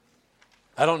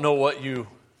I don't know what you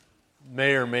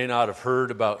may or may not have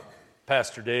heard about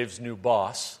Pastor Dave's new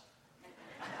boss.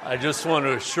 I just want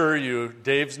to assure you,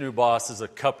 Dave's new boss is a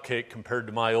cupcake compared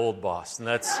to my old boss. And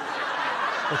that's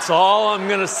all I'm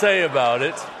going to say about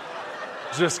it.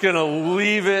 Just going to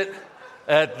leave it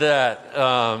at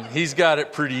that. He's got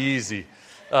it pretty easy.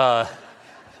 And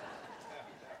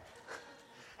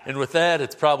with that,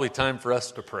 it's probably time for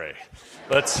us to pray.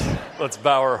 Let's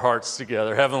bow our hearts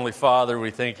together. Heavenly Father,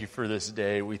 we thank you for this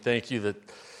day. We thank you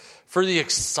for the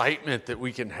excitement that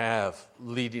we can have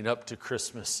leading up to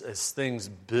Christmas as things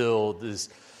build. There's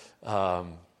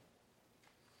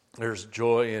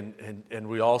joy, and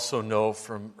we also know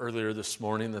from earlier this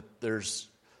morning that there's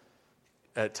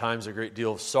at times a great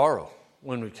deal of sorrow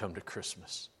when we come to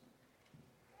Christmas.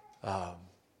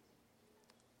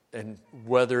 And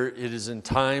whether it is in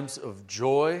times of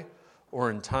joy or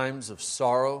in times of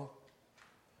sorrow,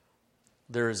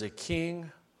 there is a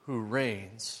King who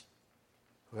reigns,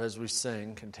 who, as we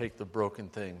sang, can take the broken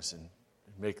things and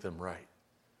make them right.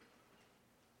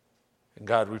 And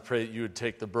God, we pray that you would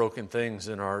take the broken things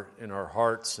in our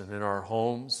hearts and in our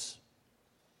homes,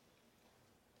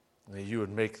 and that you would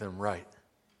make them right,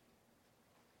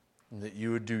 and that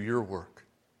you would do your work.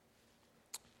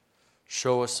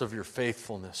 Show us of your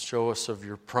faithfulness. Show us of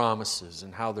your promises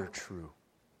and how they're true.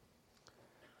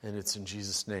 And it's in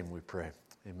Jesus' name we pray.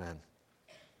 Amen.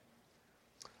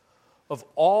 Of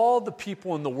all the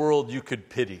people in the world you could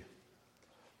pity,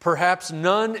 perhaps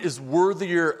none is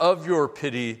worthier of your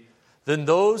pity than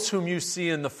those whom you see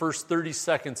in the first 30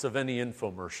 seconds of any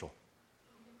infomercial.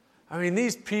 I mean,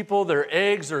 these people, their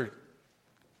eggs are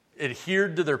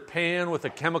adhered to their pan with a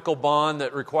chemical bond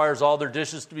that requires all their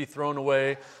dishes to be thrown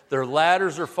away. Their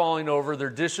ladders are falling over. Their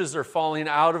dishes are falling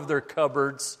out of their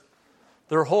cupboards.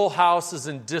 Their whole house is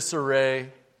in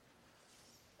disarray.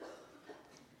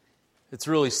 It's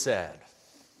really sad.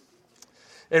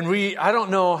 And I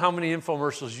don't know how many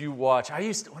infomercials you watch.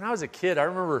 When I was a kid, I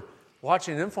remember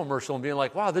watching an infomercial and being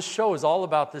like, wow, this show is all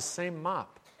about this same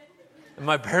mop. And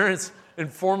my parents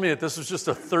informed me that this was just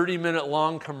a 30-minute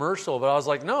long commercial, but I was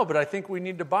like, no, but I think we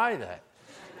need to buy that.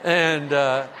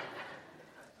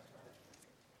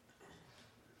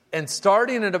 And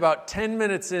starting at about 10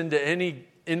 minutes into any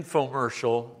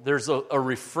infomercial, there's a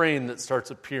refrain that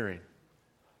starts appearing.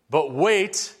 But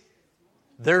wait,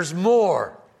 there's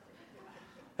more.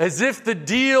 As if the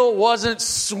deal wasn't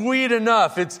sweet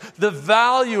enough. It's the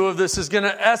value of this is going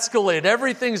to escalate.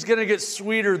 Everything's going to get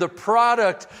sweeter. The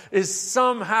product is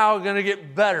somehow going to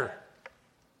get better.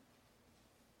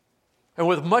 And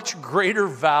with much greater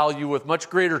value, with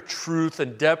much greater truth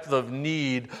and depth of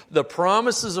need, the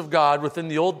promises of God within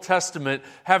the Old Testament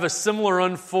have a similar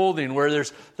unfolding where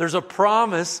there's a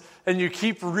promise and you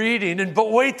keep reading,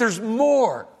 but wait, there's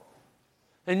more.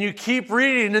 And you keep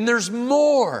reading and there's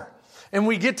more. And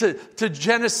we get to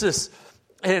Genesis,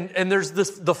 and there's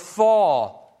the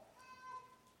fall.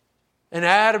 And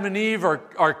Adam and Eve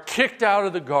are kicked out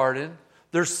of the garden.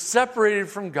 They're separated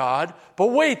from God. But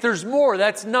wait, there's more.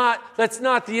 That's not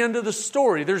the end of the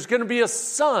story. There's going to be a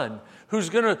son who's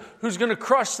going to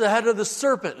crush the head of the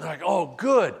serpent. And they're like, oh,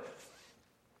 good.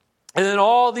 And then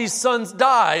all these sons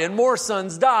die, and more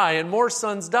sons die, and more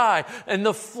sons die. And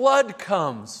the flood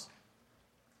comes.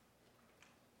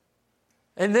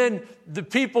 And then the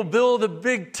people build a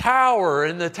big tower,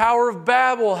 and the Tower of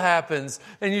Babel happens.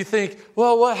 And you think,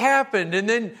 well, what happened? And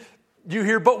then you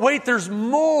hear, but wait, there's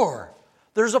more.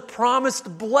 There's a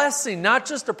promised blessing, not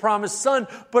just a promised son,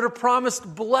 but a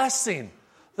promised blessing.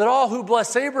 That all who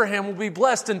bless Abraham will be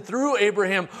blessed, and through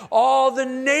Abraham, all the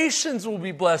nations will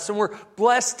be blessed. And we're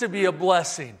blessed to be a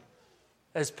blessing,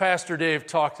 as Pastor Dave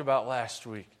talked about last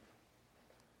week.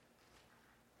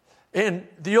 And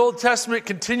the Old Testament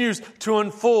continues to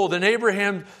unfold. And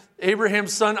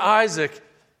Abraham's son Isaac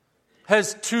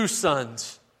has 2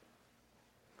 sons.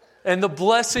 And the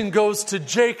blessing goes to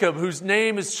Jacob, whose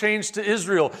name is changed to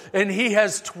Israel. And he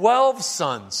has 12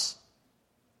 sons.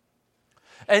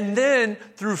 And then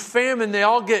through famine, they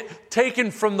all get taken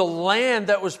from the land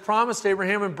that was promised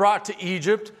Abraham and brought to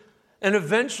Egypt. And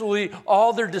eventually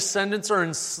all their descendants are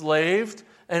enslaved.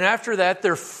 And after that,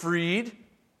 they're freed.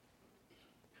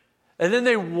 And then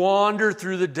they wander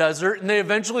through the desert, and they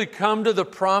eventually come to the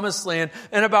promised land.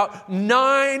 And about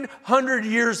 900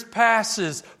 years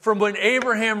passes from when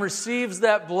Abraham receives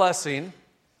that blessing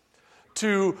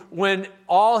to when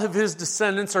all of his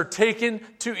descendants are taken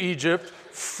to Egypt,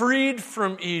 freed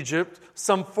from Egypt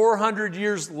some 400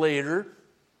 years later.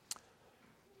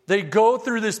 They go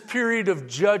through this period of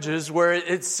Judges where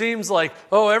it seems like,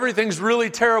 oh, everything's really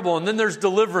terrible, and then there's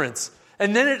deliverance.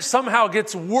 And then it somehow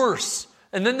gets worse.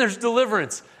 And then there's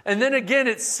deliverance. And then again,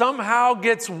 it somehow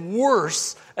gets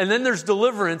worse. And then there's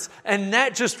deliverance. And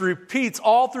that just repeats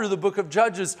all through the book of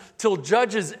Judges till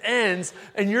Judges ends.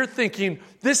 And you're thinking,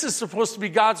 this is supposed to be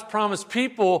God's promised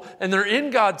people. And they're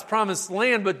in God's promised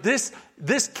land. But this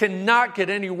cannot get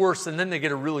any worse. And then they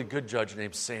get a really good judge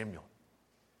named Samuel.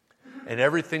 And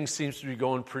everything seems to be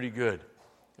going pretty good.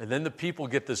 And then the people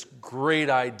get this great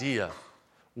idea.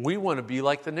 We want to be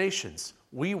like the nations.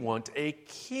 We want a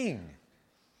king.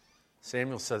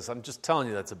 Samuel says, I'm just telling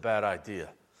you that's a bad idea.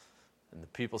 And the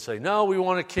people say, no, we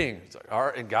want a king. He's like, all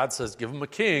right. And God says, give them a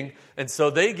king. And so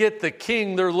they get the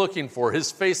king they're looking for.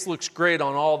 His face looks great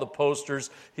on all the posters.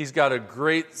 He's got a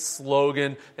great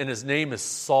slogan, and his name is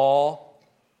Saul.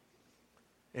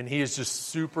 And he is just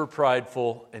super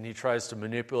prideful, and he tries to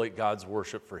manipulate God's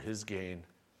worship for his gain.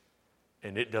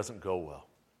 And it doesn't go well.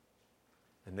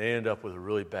 And they end up with a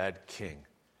really bad king.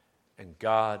 And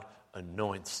God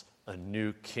anoints a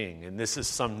new king. And this is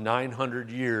some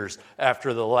 900 years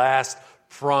after the last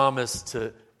promise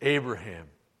to Abraham.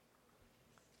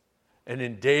 And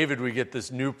in David, we get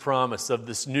this new promise of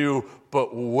this new,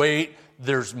 but wait,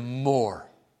 there's more.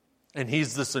 And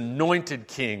he's this anointed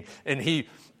king. And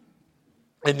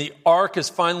the ark is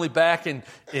finally back in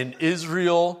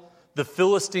Israel. The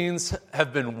Philistines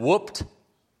have been whooped.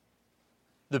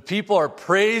 The people are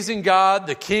praising God.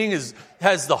 The king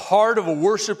has the heart of a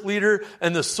worship leader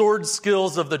and the sword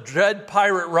skills of the dread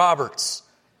pirate Roberts.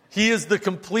 He is the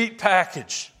complete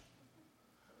package.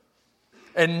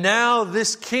 And now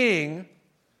this king,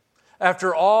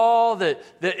 after all that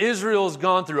Israel has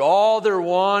gone through, all their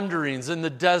wanderings in the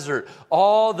desert,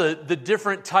 all the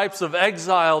different types of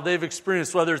exile they've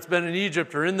experienced, whether it's been in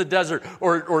Egypt or in the desert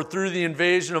or through the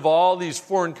invasion of all these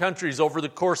foreign countries over the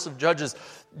course of Judges,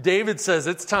 David says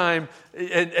it's time,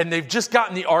 and they've just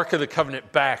gotten the Ark of the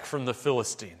Covenant back from the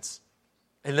Philistines.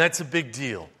 And that's a big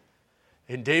deal.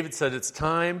 And David said it's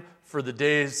time for the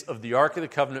days of the Ark of the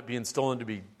Covenant being stolen to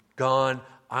be gone.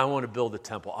 I want to build a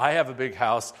temple. I have a big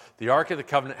house. The Ark of the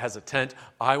Covenant has a tent.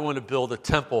 I want to build a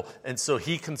temple. And so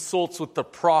he consults with the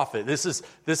prophet. This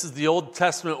is the Old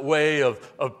Testament way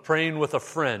of praying with a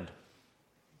friend.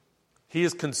 He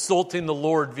is consulting the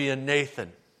Lord via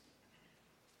Nathan.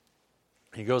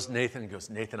 He goes to Nathan and goes,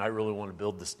 Nathan, I really want to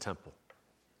build this temple.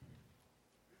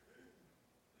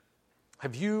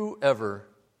 Have you ever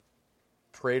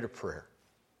prayed a prayer?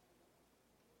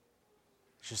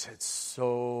 Just had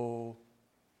so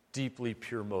deeply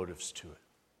pure motives to it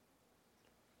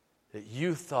that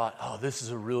you thought, oh, this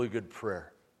is a really good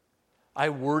prayer. I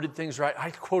worded things right.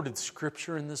 I quoted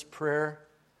scripture in this prayer.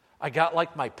 I got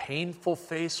like my painful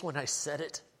face when I said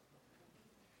it.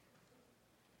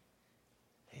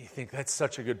 You think that's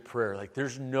such a good prayer. Like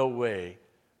there's no way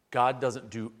God doesn't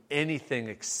do anything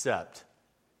except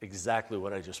exactly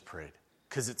what I just prayed.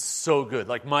 Because it's so good.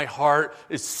 Like my heart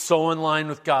is so in line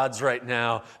with God's right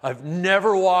now. I've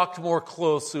never walked more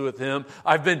closely with Him.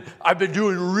 I've been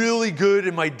doing really good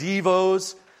in my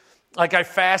devos. Like I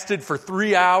fasted for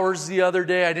 3 hours the other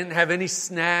day. I didn't have any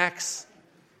snacks.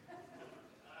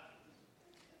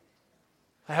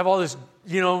 I have all this,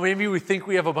 maybe we think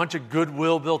we have a bunch of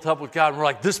goodwill built up with God. And we're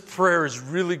like, this prayer is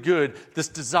really good. This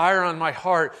desire on my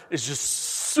heart is just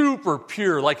super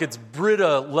pure, like it's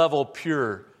Brita level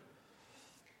pure.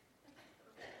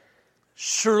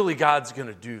 Surely God's going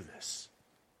to do this.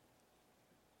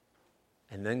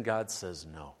 And then God says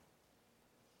no.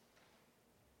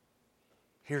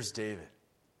 Here's David.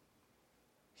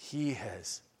 He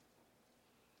has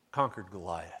conquered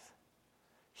Goliath.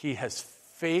 He has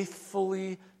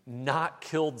faithfully not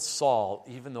killed Saul,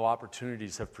 even though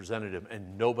opportunities have presented him,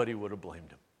 and nobody would have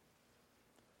blamed him.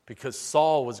 Because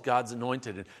Saul was God's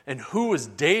anointed. And who was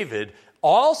David?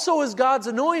 Also is God's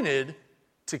anointed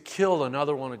to kill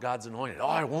another one of God's anointed. Oh,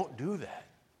 I won't do that.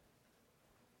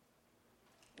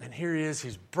 And here he is.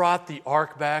 He's brought the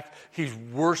ark back. He's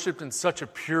worshiped in such a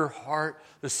pure heart.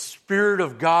 The Spirit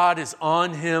of God is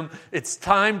on him. It's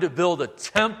time to build a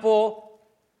temple.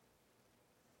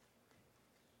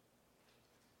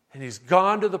 And he's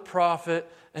gone to the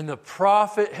prophet, and the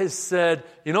prophet has said,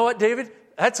 you know what, David?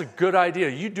 That's a good idea.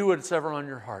 You do what's ever on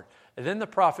your heart. And then the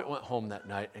prophet went home that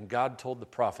night, and God told the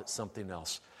prophet something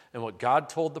else. And what God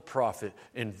told the prophet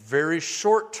in very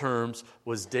short terms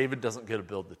was David doesn't get to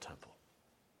build the temple.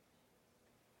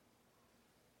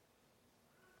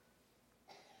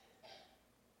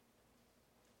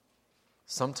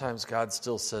 Sometimes God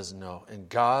still says no. And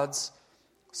God's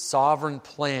sovereign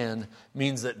plan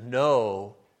means that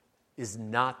no is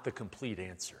not the complete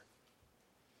answer.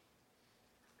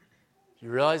 Do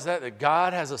you realize that? That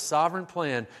God has a sovereign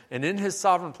plan, and in His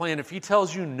sovereign plan, if He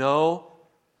tells you no,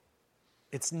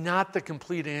 it's not the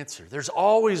complete answer. There's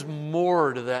always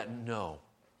more to that no.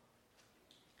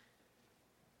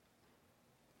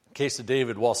 In the case of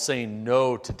David, while saying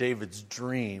no to David's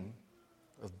dream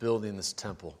of building this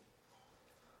temple,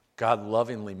 God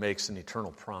lovingly makes an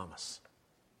eternal promise.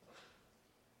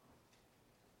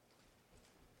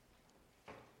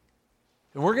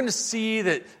 And we're going to see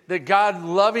that God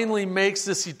lovingly makes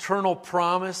this eternal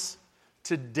promise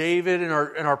to David, and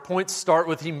our points start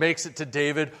with he makes it to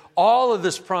David. All of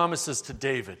this promises to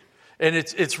David. And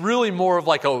it's really more of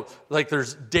like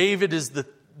there's David is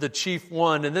the chief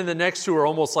one, and then the next two are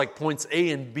almost like points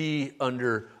A and B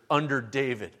under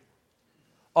David.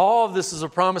 All of this is a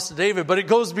promise to David, but it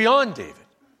goes beyond David.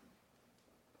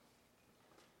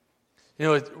 You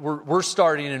know, we're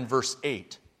starting in verse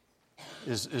 8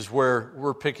 is where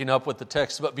we're picking up with the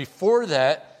text. But before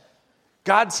that,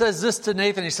 God says this to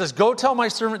Nathan. He says, go tell my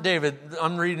servant David,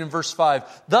 I'm reading in verse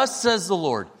 5, thus says the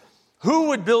Lord, who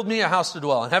would build me a house to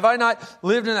dwell in? Have I not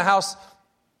lived in a house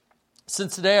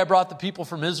since the day I brought the people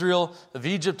from Israel of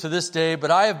Egypt to this day?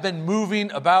 But I have been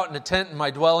moving about in a tent in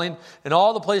my dwelling. In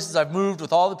all the places I've moved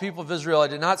with all the people of Israel, I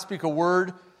did not speak a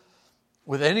word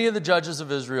with any of the judges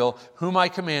of Israel, whom I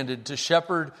commanded to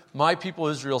shepherd my people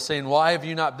Israel, saying, why have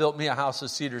you not built me a house of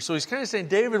cedar? So he's kind of saying,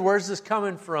 David, where's this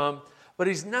coming from? But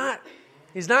he's not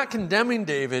condemning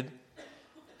David.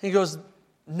 He goes,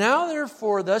 now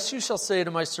therefore, thus you shall say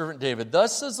to my servant David,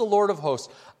 thus says the Lord of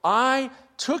hosts, I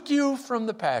took you from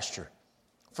the pasture,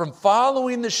 from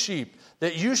following the sheep,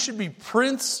 that you should be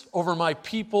prince over my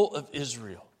people of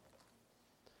Israel.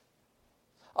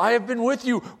 I have been with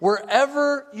you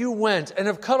wherever you went and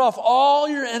have cut off all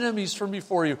your enemies from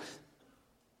before you.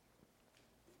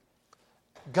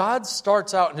 God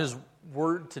starts out in his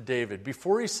word to David.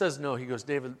 Before he says no, he goes,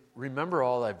 David, remember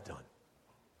all I've done.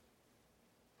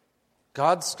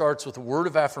 God starts with a word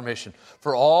of affirmation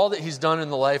for all that he's done in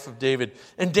the life of David.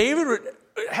 And David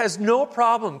has no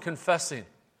problem confessing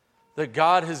that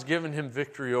God has given him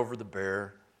victory over the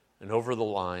bear and over the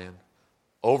lion,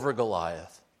 over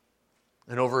Goliath,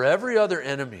 and over every other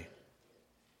enemy,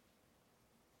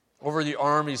 over the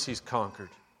armies he's conquered.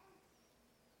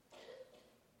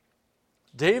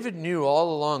 David knew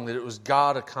all along that it was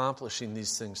God accomplishing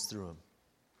these things through him.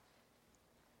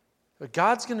 But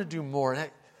God's going to do more. And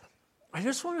I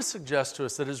just want to suggest to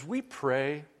us that as we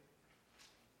pray,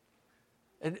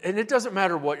 and it doesn't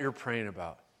matter what you're praying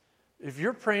about. If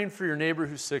you're praying for your neighbor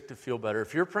who's sick to feel better,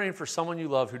 if you're praying for someone you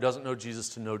love who doesn't know Jesus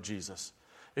to know Jesus,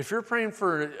 if you're praying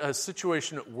for a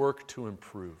situation at work to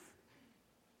improve,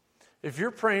 if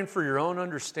you're praying for your own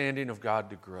understanding of God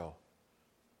to grow,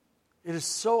 it is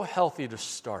so healthy to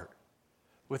start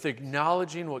with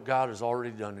acknowledging what God has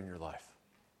already done in your life.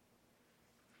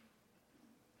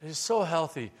 It is so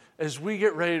healthy as we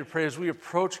get ready to pray, as we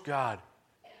approach God,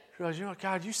 realize, you know what,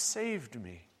 God, you saved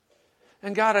me.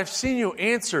 And God, I've seen you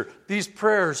answer these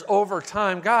prayers over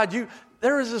time. God,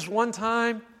 there was this one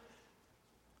time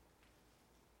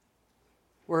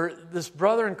where this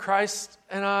brother in Christ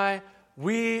and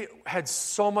we had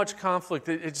so much conflict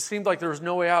that it seemed like there was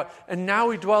no way out. And now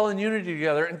we dwell in unity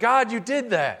together. And God, you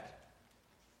did that.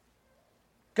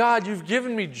 God, you've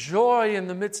given me joy in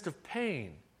the midst of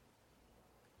pain.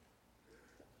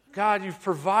 God, you've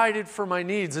provided for my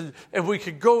needs. And we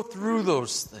could go through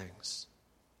those things.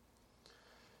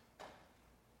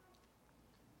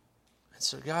 And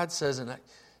so God says, and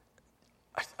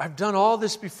I've done all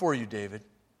this before you, David.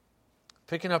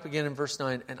 Picking up again in verse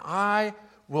 9, and I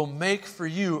will make for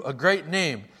you a great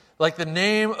name, like the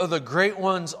name of the great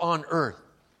ones on earth.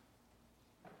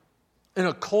 In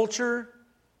a culture,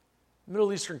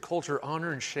 Middle Eastern culture,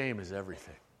 honor and shame is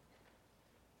everything.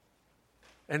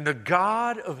 And the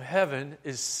God of heaven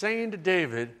is saying to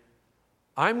David,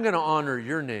 I'm going to honor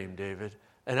your name, David,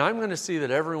 and I'm going to see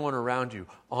that everyone around you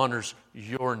honors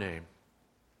your name.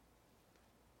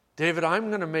 David, I'm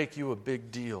going to make you a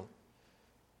big deal.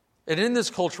 And in this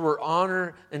culture where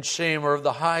honor and shame are of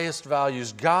the highest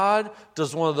values, God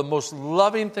does one of the most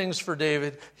loving things for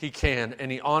David he can,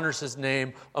 and he honors his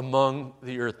name among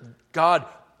the earth. God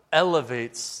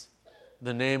elevates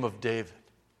the name of David.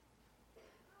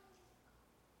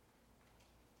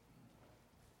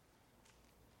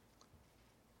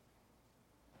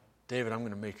 David, I'm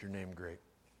going to make your name great.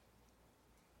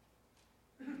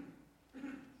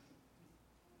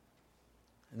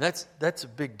 And that's a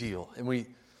big deal. And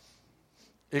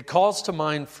it calls to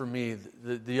mind for me,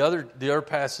 the other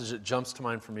passage that jumps to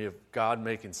mind for me of God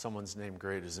making someone's name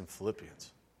great is in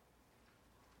Philippians.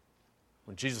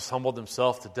 When Jesus humbled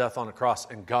himself to death on a cross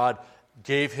and God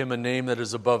gave him a name that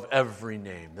is above every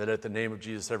name, that at the name of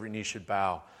Jesus every knee should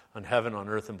bow on heaven, on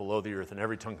earth, and below the earth, and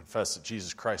every tongue confess that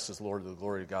Jesus Christ is Lord to the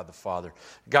glory of God the Father.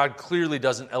 God clearly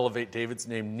doesn't elevate David's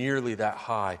name nearly that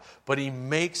high, but he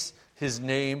makes his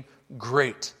name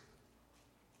great.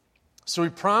 So he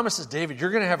promises David,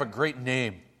 you're going to have a great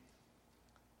name.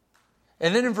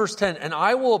 And then in verse 10, and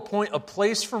I will appoint a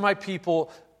place for my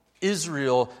people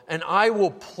Israel, and I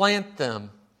will plant them,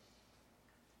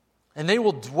 and they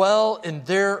will dwell in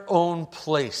their own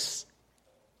place.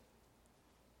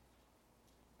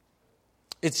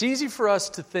 It's easy for us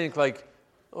to think like,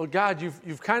 oh God,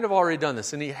 you've kind of already done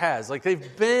this, and he has. Like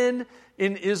they've been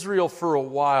in Israel for a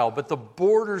while, but the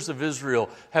borders of Israel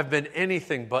have been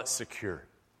anything but secure.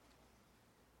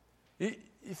 You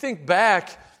think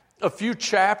back a few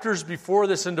chapters before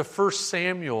this into 1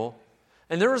 Samuel,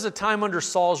 and there was a time under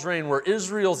Saul's reign where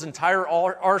Israel's entire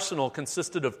arsenal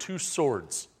consisted of 2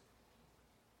 swords.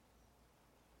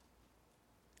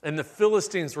 And the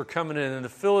Philistines were coming in, and the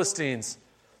Philistines,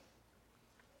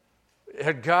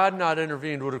 had God not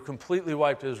intervened, would have completely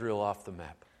wiped Israel off the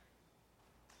map.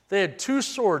 They had 2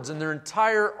 swords in their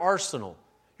entire arsenal.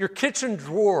 Your kitchen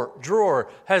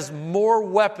drawer has more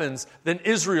weapons than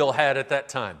Israel had at that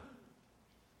time.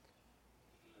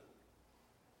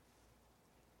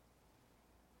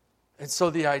 And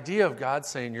so the idea of God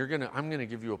saying, I'm going to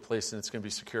give you a place and it's going to be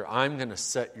secure. I'm going to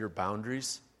set your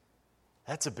boundaries.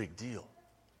 That's a big deal.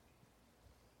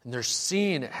 And they're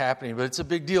seeing it happening, but it's a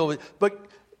big deal. But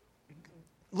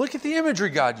look at the imagery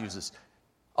God uses.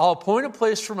 I'll appoint a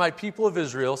place for my people of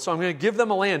Israel, so I'm going to give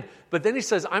them a land. But then he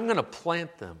says, I'm going to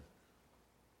plant them.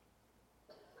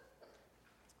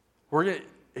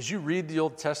 As you read the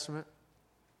Old Testament,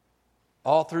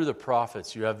 all through the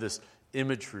prophets, you have this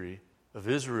imagery of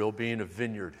Israel being a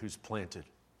vineyard who's planted.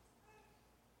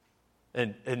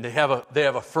 And they have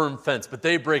a firm fence, but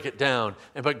they break it down.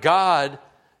 But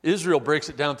Israel breaks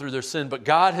it down through their sin, but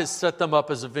God has set them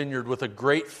up as a vineyard with a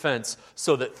great fence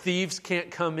so that thieves can't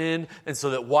come in and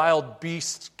so that wild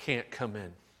beasts can't come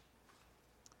in.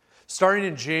 Starting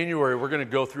in January, we're going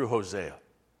to go through Hosea.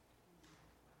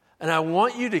 And I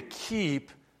want you to keep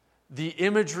the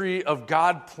imagery of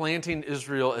God planting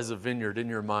Israel as a vineyard in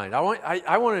your mind. I want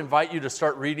to invite you to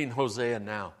start reading Hosea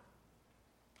now.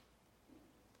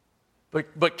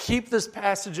 But keep this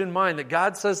passage in mind that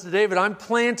God says to David, I'm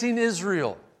planting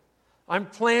Israel. I'm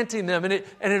planting them. And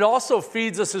it also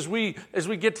feeds us as we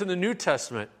get to the New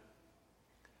Testament.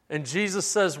 And Jesus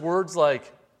says words like,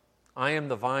 I am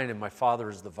the vine and my Father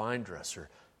is the vine dresser.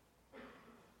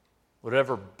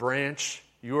 Whatever branch,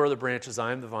 you are the branches,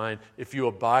 I am the vine. If you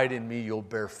abide in me, you'll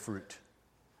bear fruit.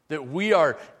 That we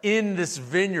are in this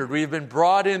vineyard. We have been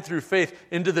brought in through faith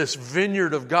into this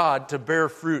vineyard of God to bear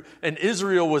fruit. And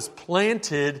Israel was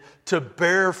planted to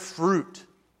bear fruit.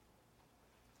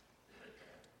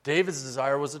 David's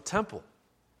desire was a temple.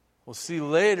 We'll see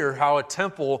later how a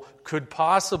temple could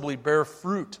possibly bear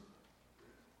fruit.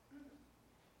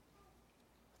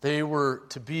 They were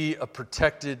to be a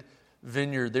protected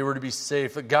vineyard. They were to be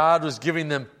safe. But God was giving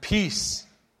them peace.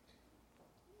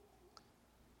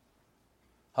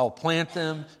 I will plant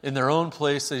them in their own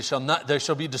place. They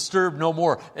shall be disturbed no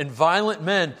more. And violent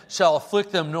men shall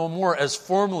afflict them no more, as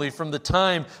formerly from the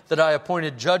time that I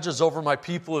appointed judges over my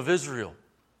people of Israel.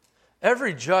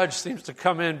 Every judge seems to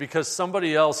come in because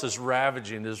somebody else is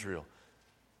ravaging Israel.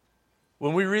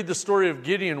 When we read the story of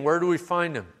Gideon, where do we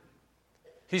find him?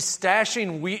 He's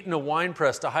stashing wheat in a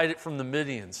winepress to hide it from the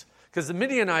Midians. Because the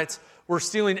Midianites were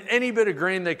stealing any bit of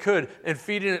grain they could and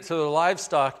feeding it to their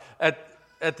livestock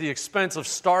at the expense of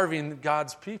starving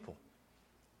God's people.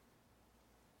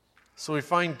 So we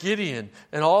find Gideon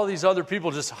and all these other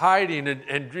people just hiding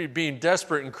and being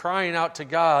desperate and crying out to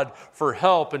God for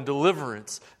help and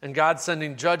deliverance. And God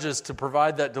sending judges to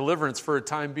provide that deliverance for a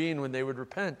time being when they would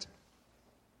repent.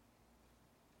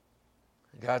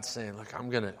 And God's saying, look, I'm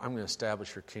going to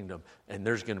establish your kingdom and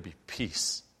there's going to be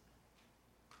peace.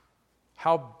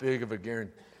 How big of a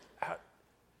guarantee?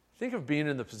 Think of being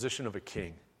in the position of a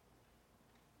king.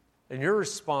 And you're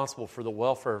responsible for the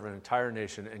welfare of an entire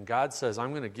nation. And God says,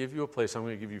 I'm going to give you a place, I'm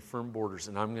going to give you firm borders,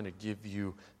 and I'm going to give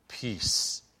you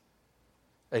peace.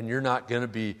 And you're not going to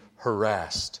be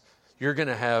harassed. You're going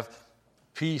to have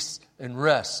peace and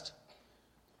rest.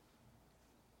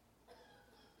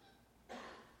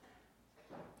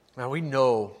 Now we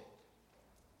know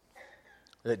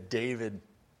that David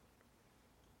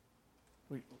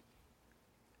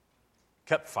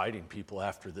kept fighting people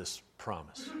after this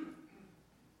promise.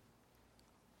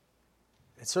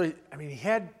 And so, he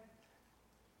had,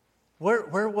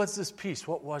 where was this peace?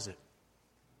 What was it?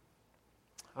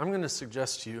 I'm going to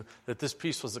suggest to you that this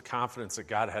peace was the confidence that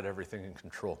God had everything in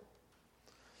control.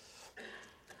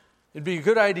 It'd be a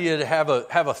good idea to have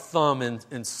a thumb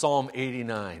in Psalm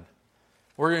 89.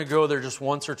 We're going to go there just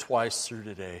once or twice through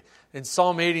today. In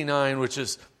Psalm 89, which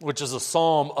is a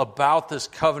psalm about this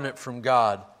covenant from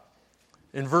God.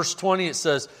 In verse 20 it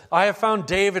says, I have found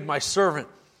David my servant.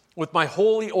 With my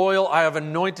holy oil I have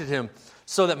anointed him,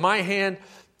 so that my hand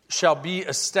shall be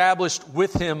established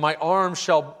with him. My arm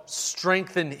shall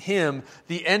strengthen him.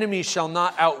 The enemy shall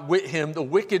not outwit him. The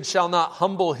wicked shall not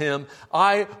humble him.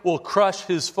 I will crush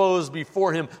his foes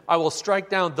before him. I will strike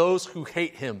down those who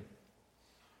hate him.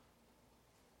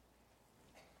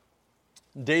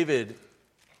 David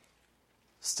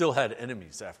still had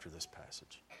enemies after this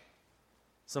passage.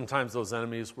 Sometimes those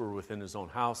enemies were within his own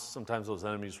house. Sometimes those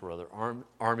enemies were other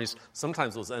armies.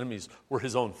 Sometimes those enemies were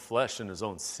his own flesh and his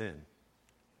own sin.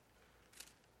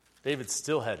 David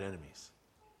still had enemies.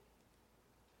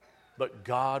 But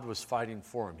God was fighting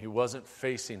for him. He wasn't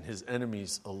facing his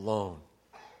enemies alone.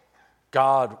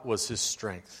 God was his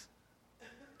strength.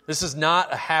 This is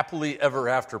not a happily ever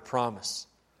after promise,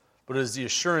 but it is the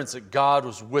assurance that God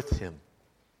was with him,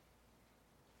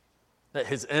 that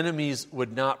his enemies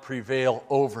would not prevail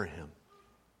over him.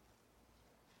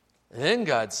 And then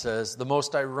God says the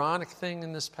most ironic thing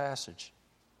in this passage.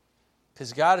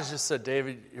 Because God has just said,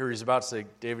 David, or he's about to say,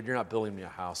 David, you're not building me a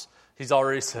house. He's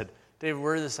already said, David,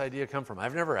 where did this idea come from?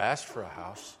 I've never asked for a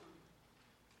house.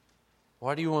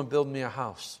 Why do you want to build me a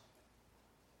house?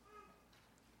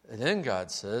 And then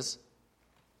God says,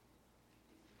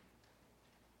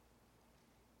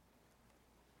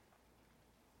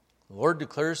 the Lord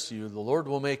declares to you, the Lord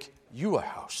will make you a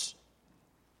house.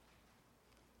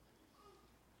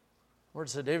 The Lord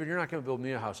said, David, you're not going to build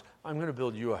me a house. I'm going to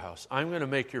build you a house. I'm going to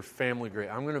make your family great.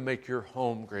 I'm going to make your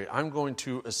home great. I'm going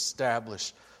to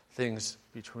establish things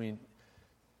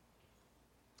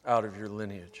out of your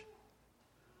lineage.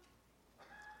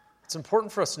 It's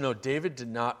important for us to know David did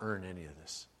not earn any of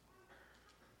this.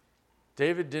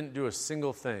 David didn't do a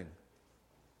single thing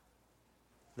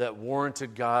that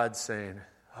warranted God saying,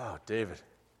 oh, David,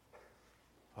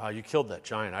 wow, you killed that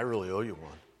giant. I really owe you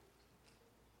one.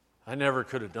 I never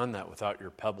could have done that without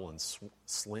your pebble and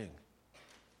sling.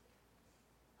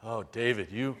 Oh,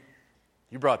 David, you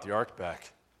brought the ark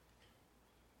back.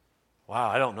 Wow,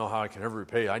 I don't know how I can ever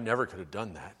repay you. I never could have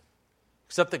done that.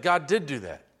 Except that God did do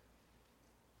that.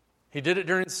 He did it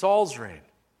during Saul's reign.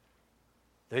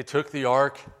 They took the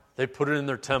ark, they put it in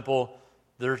their temple,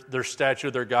 their statue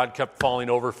of their God kept falling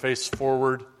over face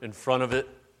forward in front of it,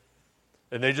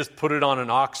 and they just put it on an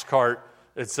ox cart.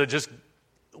 It said, just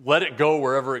let it go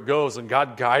wherever it goes, and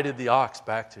God guided the ox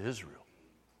back to Israel.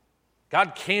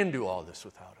 God can do all this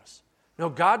without us. No,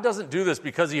 God doesn't do this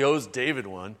because he owes David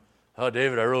one. Oh,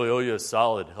 David, I really owe you a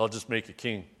solid. I'll just make you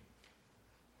king.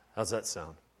 How's that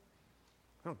sound?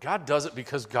 No, God does it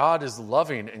because God is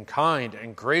loving and kind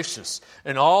and gracious.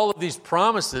 And all of these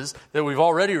promises that we've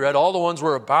already read, all the ones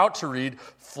we're about to read,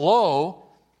 flow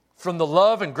from the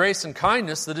love and grace and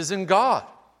kindness that is in God.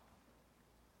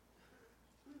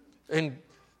 And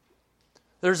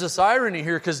there's this irony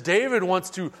here because David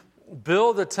wants to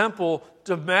build a temple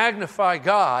to magnify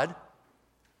God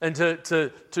and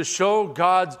to show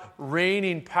God's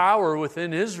reigning power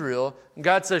within Israel. And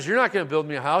God says, you're not going to build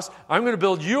me a house. I'm going to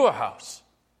build you a house.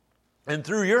 And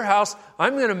through your house,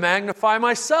 I'm going to magnify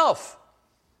myself.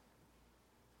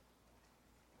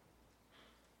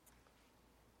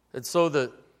 And so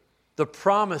the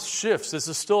promise shifts. This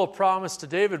is still a promise to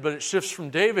David, but it shifts from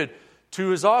David to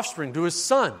his offspring, to his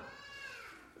son.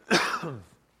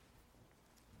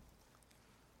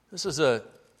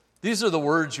 These are the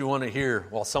words you want to hear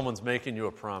while someone's making you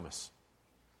a promise.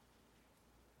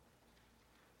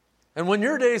 And when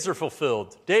your days are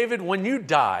fulfilled, David, when you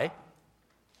die,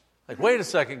 like, wait a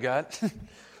second, God.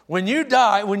 When you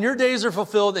die, when your days are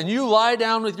fulfilled and you lie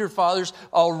down with your fathers,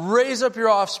 I'll raise up your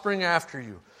offspring after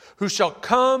you, who shall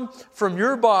come from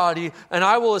your body, and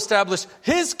I will establish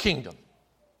his kingdom.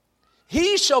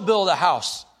 He shall build a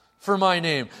house for my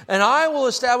name, and I will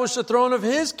establish the throne of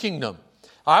his kingdom.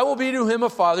 I will be to him a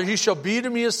father, he shall be to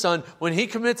me a son. When he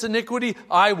commits iniquity,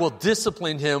 I will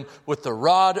discipline him with the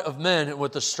rod of men and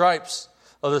with the stripes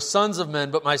of the sons of men.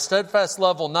 But my steadfast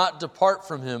love will not depart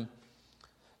from him,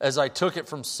 as I took it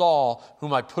from Saul,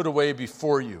 whom I put away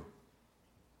before you.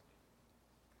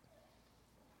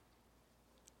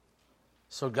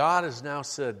 So God has now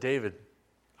said, David,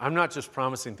 I'm not just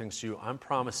promising things to you, I'm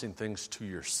promising things to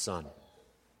your son.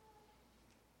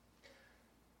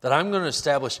 That I'm going to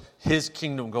establish his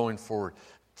kingdom going forward.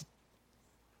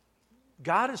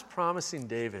 God is promising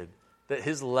David that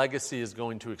his legacy is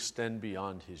going to extend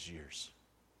beyond his years.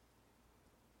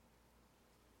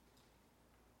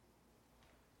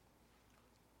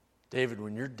 David,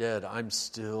 when you're dead, I'm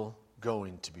still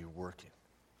going to be working.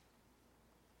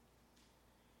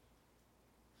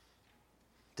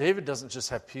 David doesn't just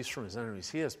have peace from his enemies.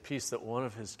 He has peace that one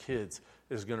of his kids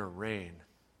is going to reign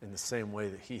in the same way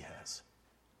that he has.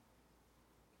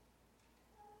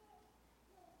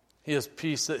 He has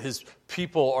peace that his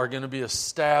people are going to be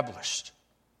established.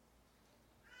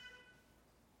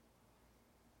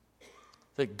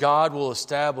 That God will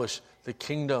establish the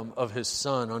kingdom of his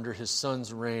son under his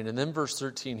son's reign. And then verse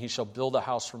 13, he shall build a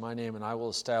house for my name, and I will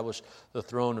establish the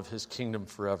throne of his kingdom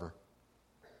forever.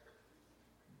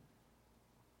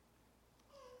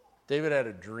 David had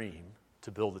a dream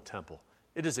to build a temple.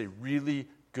 It is a really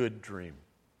good dream.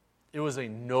 It was a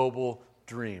noble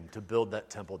dream to build that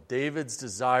temple. David's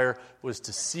desire was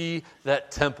to see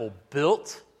that temple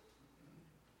built,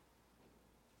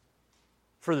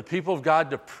 for the people of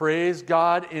God to praise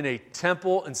God in a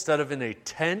temple instead of in a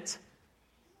tent.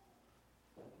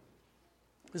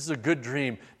 This is a good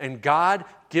dream, and God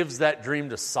gives that dream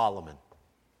to Solomon.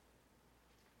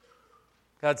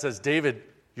 God says, David,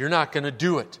 you're not going to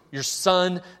do it. Your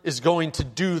son is going to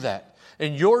do that.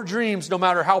 And your dreams, no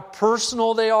matter how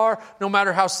personal they are, no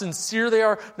matter how sincere they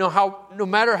are, no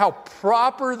matter how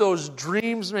proper those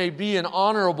dreams may be and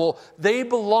honorable, they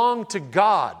belong to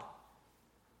God.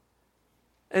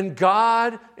 And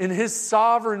God, in his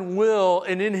sovereign will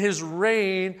and in his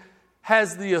reign,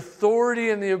 has the authority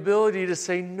and the ability to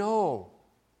say no.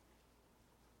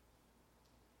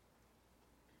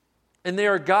 And they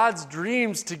are God's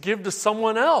dreams to give to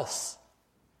someone else,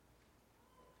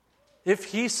 if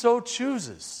he so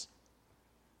chooses.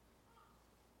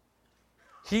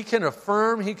 He can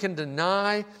affirm, he can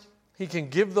deny, he can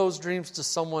give those dreams to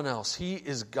someone else. He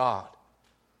is God.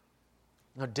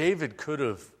 Now, David could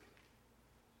have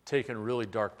taken a really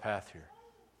dark path here.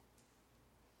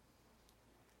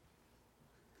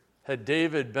 Had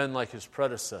David been like his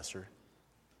predecessor,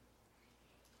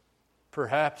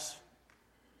 perhaps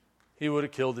he would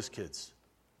have killed his kids.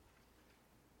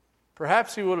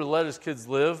 Perhaps he would have let his kids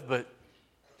live, but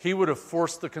he would have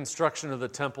forced the construction of the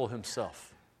temple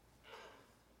himself.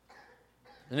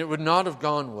 And it would not have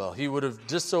gone well. He would have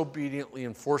disobediently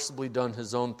and forcibly done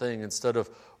his own thing instead of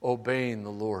obeying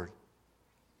the Lord.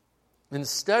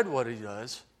 Instead, what he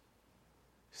does,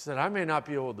 he said, I may not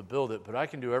be able to build it, but I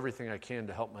can do everything I can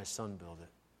to help my son build it.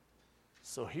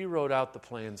 So he wrote out the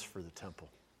plans for the temple,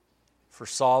 for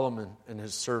Solomon and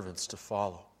his servants to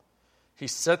follow. He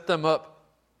set them up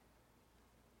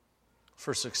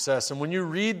for success. And when you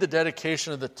read the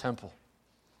dedication of the temple,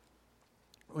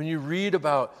 when you read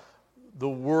about the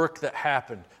work that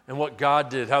happened and what God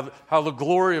did, how the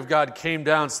glory of God came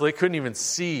down so they couldn't even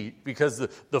see because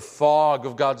the fog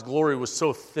of God's glory was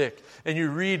so thick. And you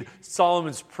read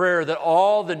Solomon's prayer that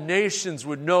all the nations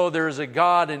would know there is a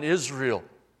God in Israel.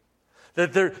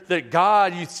 That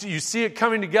God, you see it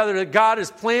coming together, that God has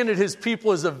planted his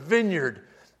people as a vineyard.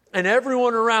 And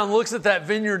everyone around looks at that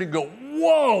vineyard and go,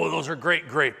 whoa, those are great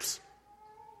grapes.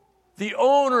 The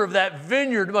owner of that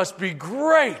vineyard must be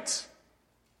great.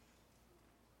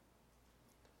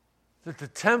 That the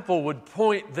temple would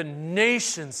point the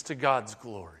nations to God's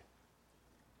glory.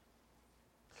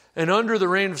 And under the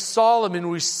reign of Solomon,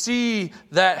 we see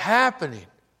that happening.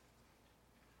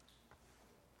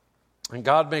 And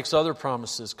God makes other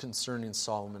promises concerning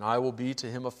Solomon. I will be to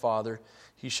him a father.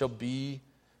 He shall be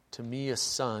to me a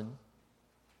son.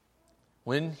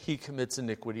 When he commits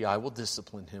iniquity, I will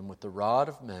discipline him with the rod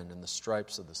of men and the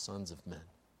stripes of the sons of men.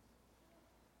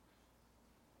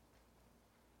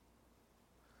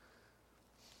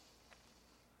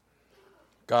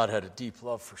 God had a deep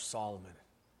love for Solomon.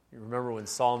 You remember when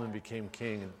Solomon became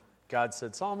king and God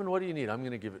said, Solomon, what do you need? I'm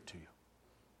going to give it to you.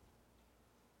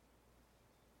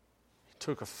 He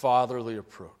took a fatherly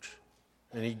approach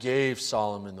and he gave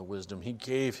Solomon the wisdom. He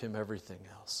gave him everything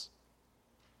else.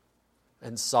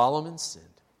 And Solomon sinned.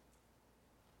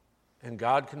 And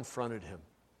God confronted him.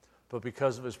 But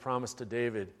because of his promise to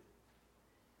David,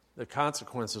 the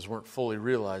consequences weren't fully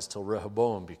realized till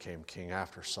Rehoboam became king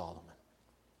after Solomon.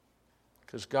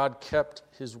 Because God kept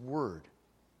his word.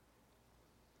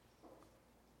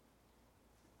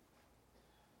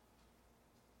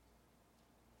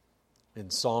 In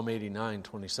Psalm 89,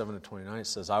 27 to 29, it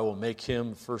says, I will make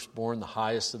him firstborn, the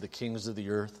highest of the kings of the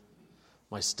earth.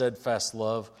 My steadfast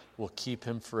love will keep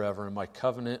him forever, and my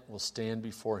covenant will stand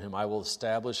before him. I will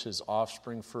establish his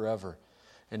offspring forever,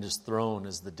 and his throne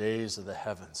as the days of the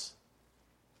heavens.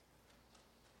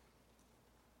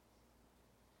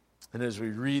 And as we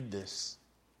read this,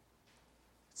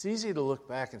 it's easy to look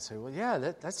back and say, well, yeah,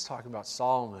 that's talking about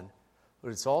Solomon. But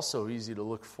it's also easy to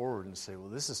look forward and say, well,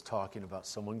 this is talking about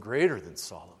someone greater than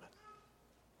Solomon.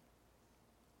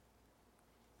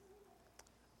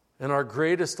 And our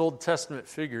greatest Old Testament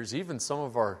figures, even some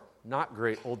of our not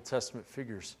great Old Testament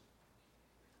figures,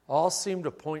 all seem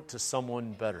to point to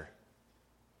someone better.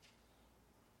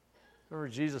 Remember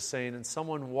Jesus saying, and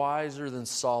someone wiser than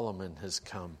Solomon has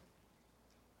come.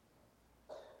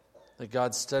 That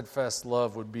God's steadfast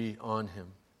love would be on him.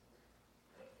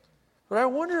 But I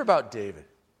wonder about David.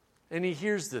 And he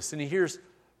hears this, and he hears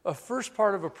a first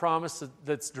part of a promise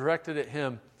that's directed at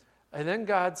him. And then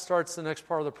God starts the next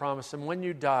part of the promise. And when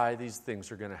you die, these things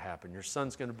are going to happen. Your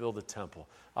son's going to build a temple.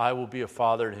 I will be a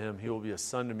father to him. He will be a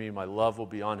son to me. My love will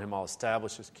be on him. I'll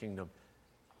establish his kingdom.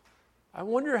 I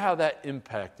wonder how that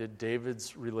impacted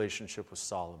David's relationship with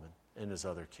Solomon and his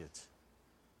other kids.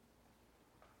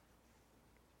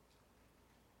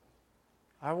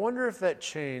 I wonder if that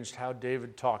changed how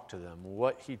David talked to them,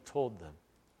 what he told them.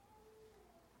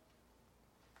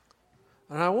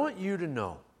 And I want you to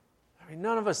know,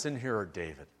 none of us in here are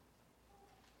David.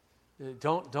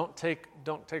 Don't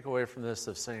take away from this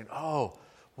of saying, oh,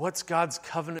 what's God's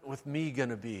covenant with me going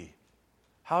to be?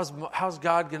 How's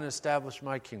God going to establish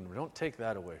my kingdom? Don't take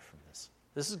that away from this.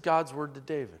 This is God's word to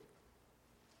David.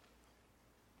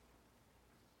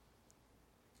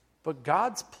 But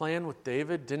God's plan with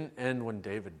David didn't end when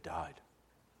David died.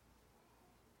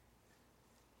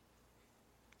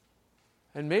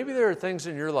 And maybe there are things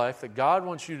in your life that God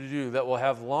wants you to do that will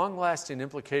have long-lasting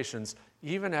implications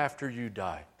even after you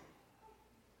die.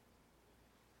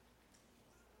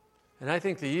 And I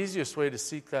think the easiest way to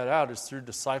seek that out is through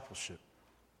discipleship.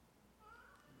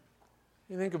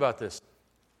 You think about this.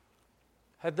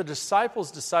 Had the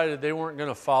disciples decided they weren't going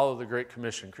to follow the Great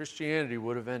Commission, Christianity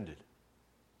would have ended.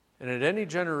 And at any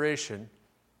generation,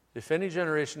 if any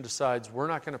generation decides we're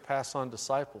not going to pass on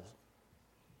disciples,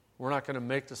 we're not going to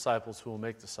make disciples who will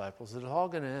make disciples, it's all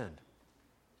going to end.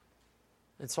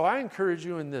 And so I encourage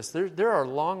you in this. There are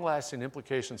long-lasting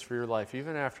implications for your life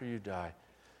even after you die.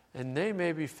 And they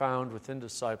may be found within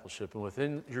discipleship and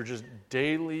within your just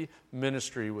daily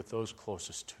ministry with those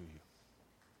closest to you.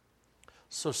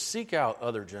 So seek out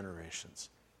other generations.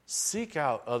 Seek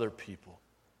out other people.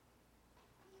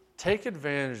 Take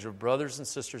advantage of brothers and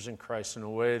sisters in Christ in a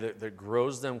way that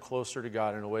grows them closer to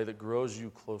God, in a way that grows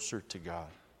you closer to God.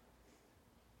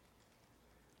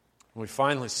 And we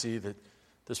finally see that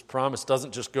this promise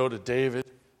doesn't just go to David,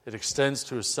 it extends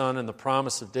to his son, and the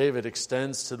promise of David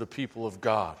extends to the people of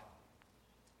God.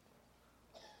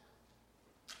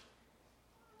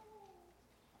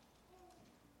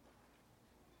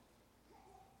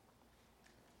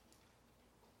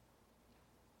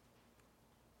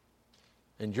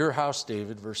 And your house,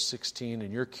 David, verse 16,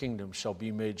 and your kingdom shall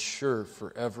be made sure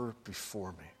forever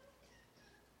before me.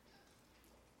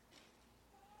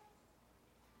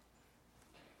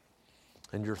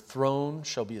 And your throne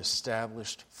shall be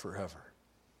established forever.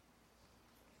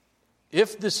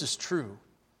 If this is true,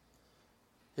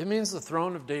 it means the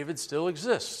throne of David still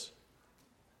exists.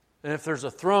 And if there's a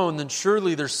throne, then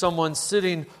surely there's someone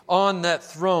sitting on that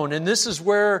throne. And this is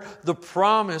where the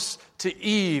promise to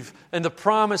Eve and the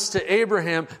promise to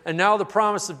Abraham and now the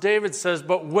promise of David says,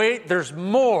 but wait, there's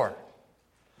more.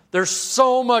 There's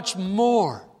so much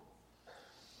more.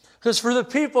 Because for the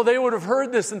people, they would have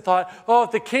heard this and thought, oh, if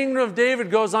the kingdom of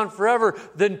David goes on forever,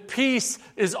 then peace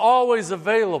is always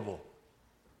available.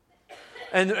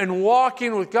 And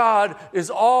walking with God is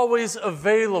always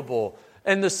available.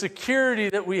 And the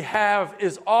security that we have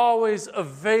is always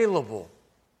available.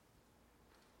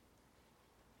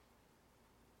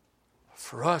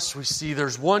 For us, we see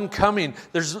there's one coming.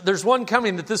 There's one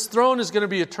coming that this throne is going to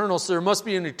be eternal, so there must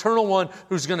be an eternal one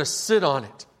who's going to sit on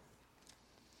it.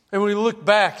 And we look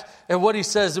back at what he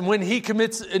says, and when he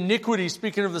commits iniquity,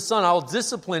 speaking of the Son, I'll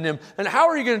discipline him. And how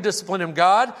are you going to discipline him,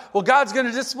 God? Well, God's going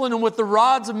to discipline him with the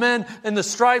rods of men and the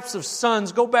stripes of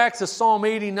sons. Go back to Psalm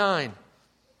 89.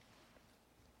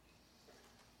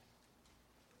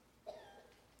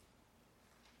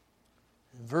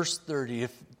 In verse 30,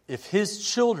 if his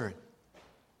children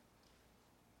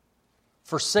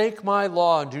forsake my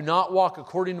law and do not walk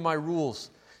according to my rules,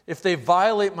 if they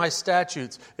violate my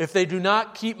statutes, if they do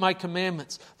not keep my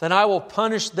commandments, then I will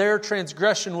punish their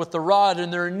transgression with the rod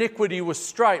and their iniquity with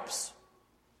stripes.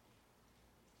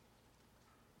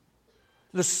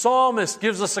 The psalmist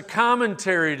gives us a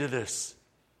commentary to this.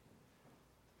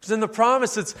 Because in the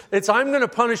promise, it's I'm going to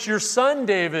punish your son,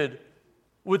 David,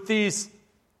 with these.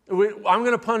 I'm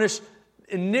going to punish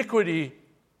iniquity.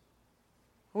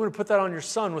 I'm going to put that on your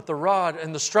son with the rod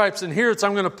and the stripes. And here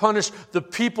I'm going to punish the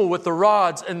people with the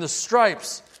rods and the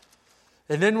stripes.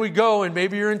 And then we go, and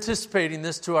maybe you're anticipating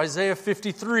this, to Isaiah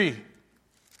 53.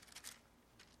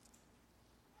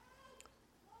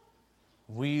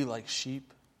 We, like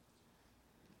sheep,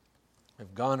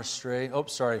 have gone astray. Oh,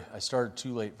 sorry, I started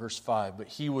too late. Verse 5. But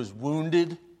he was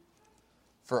wounded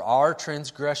for our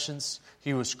transgressions.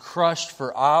 He was crushed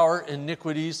for our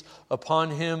iniquities. Upon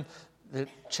him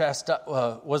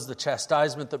was the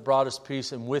chastisement that brought us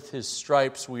peace, and with his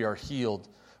stripes we are healed.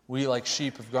 We like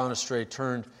sheep have gone astray,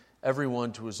 turned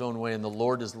everyone to his own way, and the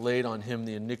Lord has laid on him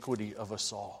the iniquity of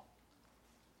us all.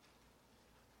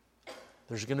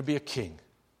 There's going to be a king.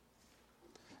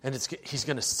 And he's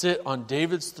going to sit on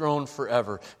David's throne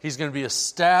forever. He's going to be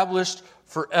established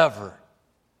forever.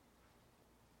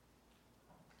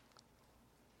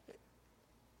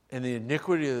 And the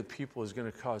iniquity of the people is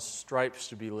going to cause stripes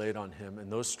to be laid on him,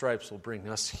 and those stripes will bring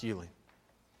us healing.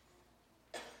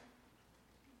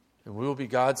 And we will be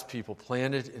God's people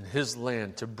planted in his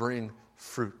land to bring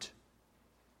fruit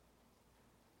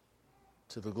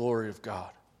to the glory of God.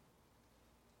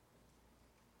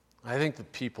 I think the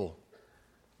people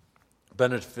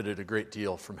benefited a great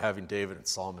deal from having David and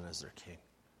Solomon as their king.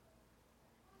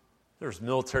 There was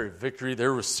military victory,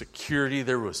 there was security,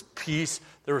 there was peace,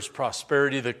 there was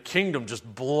prosperity. The kingdom just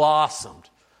blossomed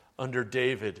under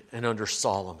David and under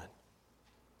Solomon.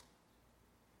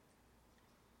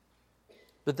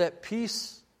 But that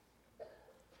peace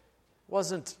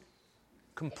wasn't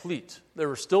complete. There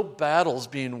were still battles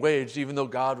being waged, even though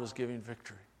God was giving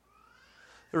victory.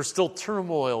 There was still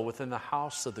turmoil within the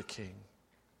house of the king.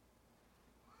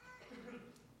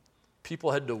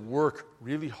 People had to work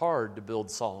really hard to build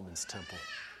Solomon's temple.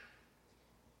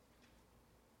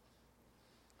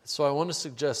 So I want to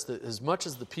suggest that as much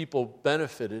as the people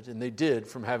benefited, and they did,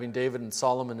 from having David and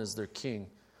Solomon as their king,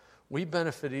 we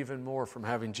benefit even more from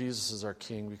having Jesus as our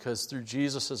king, because through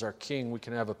Jesus as our king, we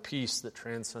can have a peace that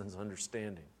transcends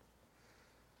understanding.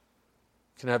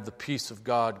 We can have the peace of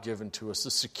God given to us,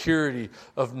 the security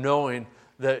of knowing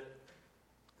that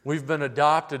we've been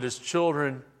adopted as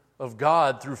children of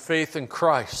God through faith in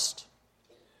Christ.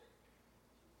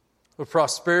 The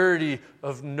prosperity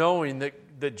of knowing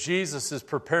that Jesus is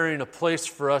preparing a place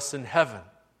for us in heaven.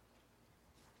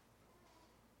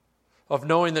 Of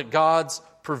knowing that God's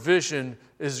provision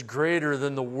is greater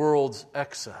than the world's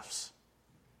excess.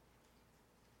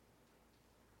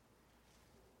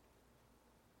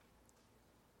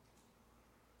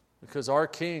 Because our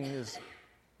king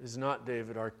is not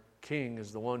David. Our king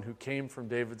is the one who came from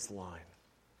David's line,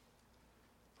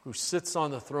 who sits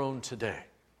on the throne today.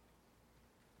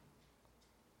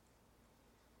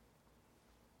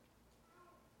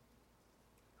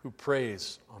 Who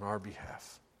prays on our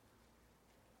behalf.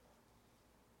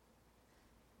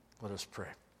 Let us pray.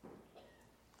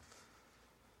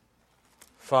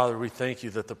 Father, we thank you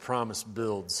that the promise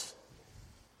builds.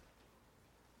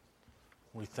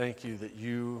 We thank you that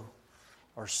you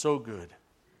are so good,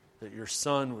 that your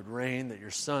Son would reign, that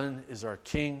your Son is our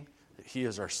King, that he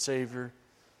is our Savior,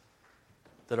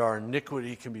 that our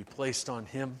iniquity can be placed on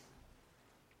him,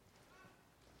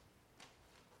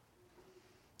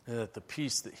 and that the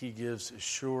peace that he gives is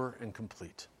sure and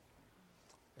complete.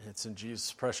 And it's in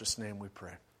Jesus' precious name we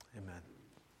pray. Amen.